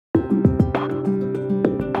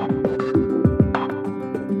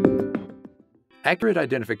Accurate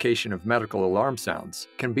identification of medical alarm sounds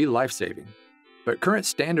can be life-saving, but current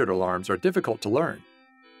standard alarms are difficult to learn.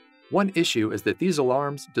 One issue is that these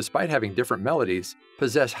alarms, despite having different melodies,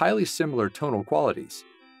 possess highly similar tonal qualities.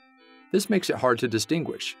 This makes it hard to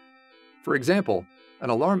distinguish. For example, an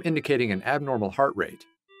alarm indicating an abnormal heart rate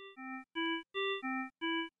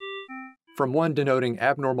from one denoting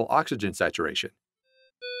abnormal oxygen saturation.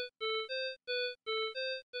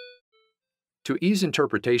 To ease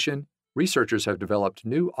interpretation, researchers have developed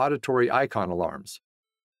new auditory icon alarms.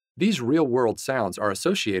 These real-world sounds are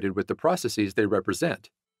associated with the processes they represent,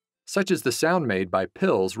 such as the sound made by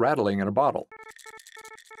pills rattling in a bottle,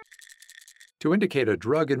 to indicate a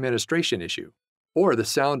drug administration issue, or the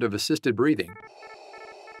sound of assisted breathing,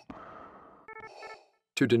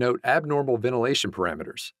 to denote abnormal ventilation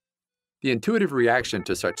parameters. The intuitive reaction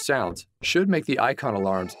to such sounds should make the icon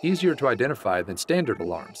alarms easier to identify than standard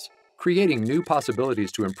alarms, creating new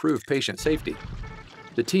possibilities to improve patient safety.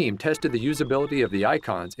 The team tested the usability of the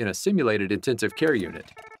icons in a simulated intensive care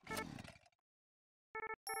unit.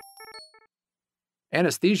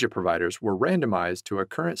 Anesthesia providers were randomized to a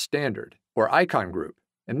current standard, or icon group,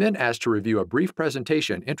 and then asked to review a brief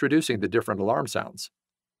presentation introducing the different alarm sounds.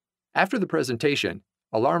 After the presentation,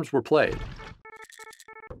 alarms were played,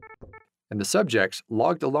 and the subjects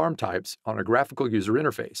logged alarm types on a graphical user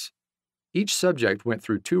interface. Each subject went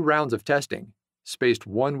through 2 rounds of testing, spaced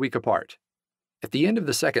 1 week apart. At the end of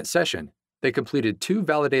the second session, they completed 2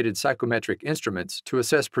 validated psychometric instruments to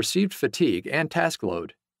assess perceived fatigue and task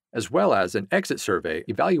load, as well as an exit survey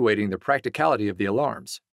evaluating the practicality of the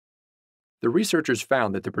alarms. The researchers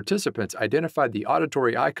found that the participants identified the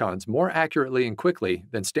auditory icons more accurately and quickly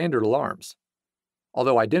than standard alarms.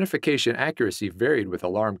 Although identification accuracy varied with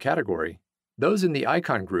alarm category, those in the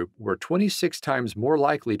icon group were 26 times more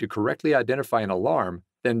likely to correctly identify an alarm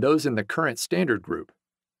than those in the current standard group.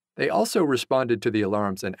 They also responded to the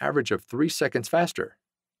alarms an average of 3 seconds faster.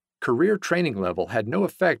 Career training level had no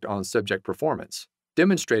effect on subject performance,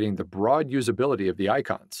 demonstrating the broad usability of the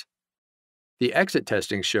icons. The exit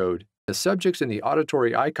testing showed the subjects in the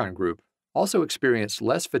auditory icon group also experienced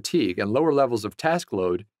less fatigue and lower levels of task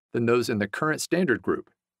load than those in the current standard group.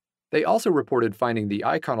 They also reported finding the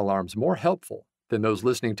icon alarms more helpful than those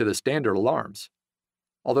listening to the standard alarms.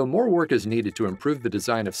 Although more work is needed to improve the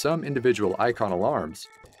design of some individual icon alarms,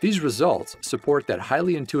 these results support that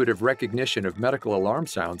highly intuitive recognition of medical alarm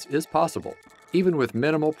sounds is possible, even with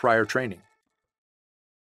minimal prior training.